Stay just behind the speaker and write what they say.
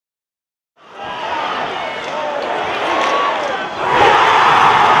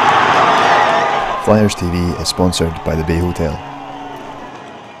Flyers TV is sponsored by the Bay Hotel.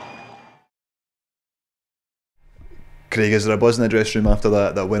 Craig, is there a buzz in the dressing room after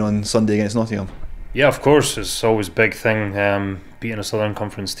that win on Sunday against Nottingham? Yeah, of course. It's always a big thing, beating a Southern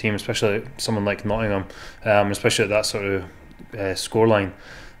Conference team, especially someone like Nottingham, especially at that sort of scoreline.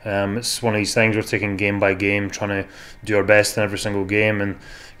 It's one of these things we're taking game by game, trying to do our best in every single game, and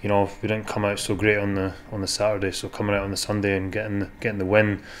we didn't come out so great on the Saturday, so coming out on the Sunday and getting the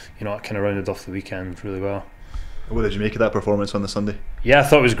win, it kind of rounded off the weekend really well. What did you make of that performance on the Sunday? Yeah, I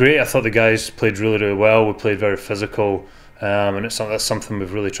thought it was great. I thought the guys played really well. We played very physical, and that's something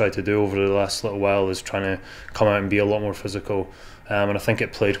we've really tried to do over the last little while, is trying to come out and be a lot more physical, and I think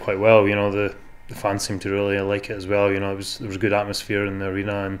it played quite well. The fans seemed to really like it as well. There was a good atmosphere in the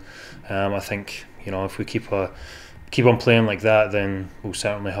arena, and I think if we keep on playing like that, then we'll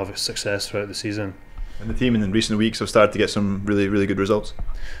certainly have success throughout the season. And the team in recent weeks have started to get some really good results.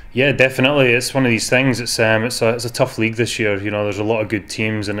 Yeah, definitely. It's one of these things. It's a tough league this year. There's a lot of good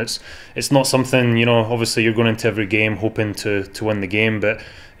teams, and it's not something. Obviously you're going into every game hoping to win the game, but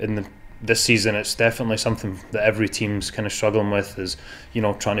this season it's definitely something that every team's kind of struggling with, is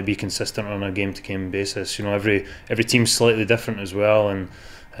trying to be consistent on a game to game basis. Every team's slightly different as well,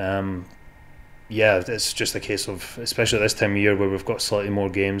 and yeah, it's just a case of, especially this time of year where we've got slightly more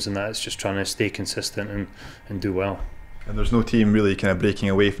games and that, it's just trying to stay consistent and do well. And there's no team really kind of breaking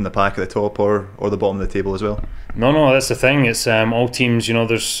away from the pack at the top or the bottom of the table as well? No, that's the thing. It's all teams,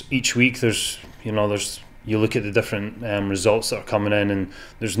 there's each week you look at the different results that are coming in, and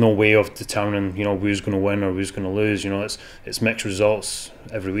there's no way of determining who's going to win or who's going to lose. It's mixed results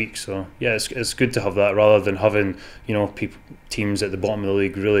every week, so yeah, it's good to have that rather than having teams at the bottom of the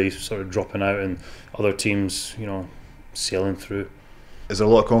league really sort of dropping out and other teams sailing through. Is there a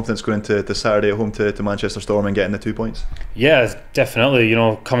lot of confidence going into Saturday at home to Manchester Storm and getting the 2 points? Yeah, definitely.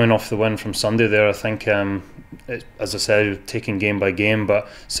 Coming off the win from Sunday there, I think, as I said, taking game by game, but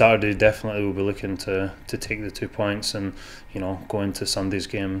Saturday definitely we'll be looking to take the 2 points and go into Sunday's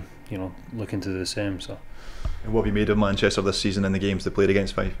game looking to do the same. So, and what have you made of Manchester this season in the games they played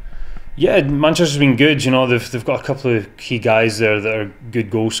against Fife? Yeah, Manchester's been good. They've got a couple of key guys there that are good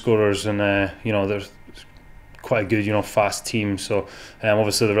goal scorers, and they're quite a good fast team. So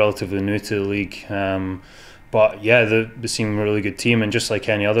obviously they're relatively new to the league. But yeah, they seem a really good team, and just like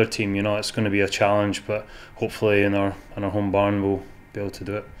any other team, it's going to be a challenge, but hopefully in our home barn we'll be able to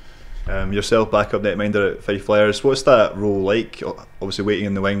do it. Yourself, backup netminder at Fife Flyers, what's that role like? Obviously waiting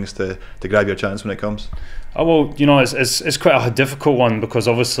in the wings to grab your chance when it comes. Oh well, it's quite a difficult one, because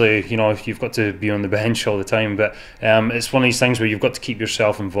obviously you've got to be on the bench all the time, but it's one of these things where you've got to keep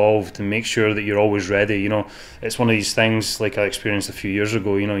yourself involved and make sure that you're always ready. It's one of these things like I experienced a few years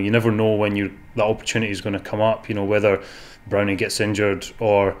ago. You never know when that opportunity is going to come up. Whether Brownie gets injured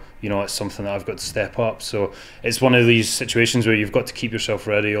or it's something that I've got to step up. So it's one of these situations where you've got to keep yourself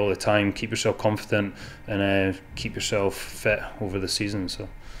ready all the time, keep yourself confident, and keep yourself fit over the season. So.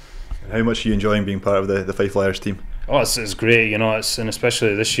 And how much are you enjoying being part of the Fife Flyers team? Oh, it's great. And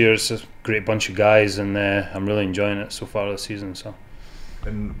especially this year, it's a great bunch of guys, and I'm really enjoying it so far this season. So.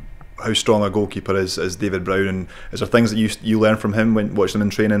 And how strong a goalkeeper is David Brown, and is there things that you learn from him when watching him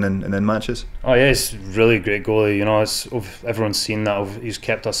in training and in matches? Oh yeah, he's a really great goalie. Everyone's seen that. He's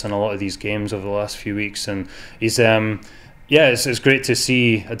kept us in a lot of these games over the last few weeks, and he's it's great to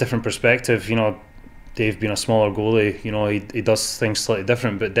see a different perspective. Dave being a smaller goalie, he does things slightly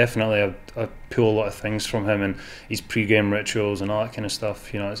different, but definitely I pull a lot of things from him, and his pre-game rituals and all that kind of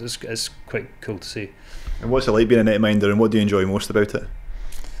stuff. It's quite cool to see. And what's it like being a netminder, and what do you enjoy most about it?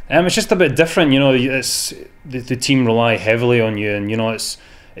 It's just a bit different. It's the team rely heavily on you, and it's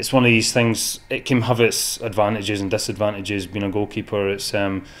one of these things. It can have its advantages and disadvantages. Being a goalkeeper, it's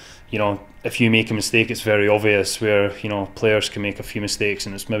if you make a mistake, it's very obvious, where players can make a few mistakes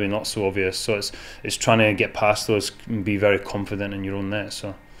and it's maybe not so obvious. So it's trying to get past those and be very confident in your own net.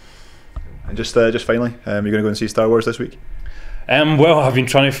 So. And just finally, you're going to go and see Star Wars this week? Well, I've been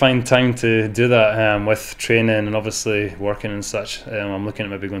trying to find time to do that with training and obviously working and such. I'm looking at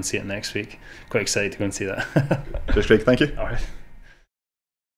maybe going to see it next week. Quite excited to go and see that. Just Craig, thank you. All right.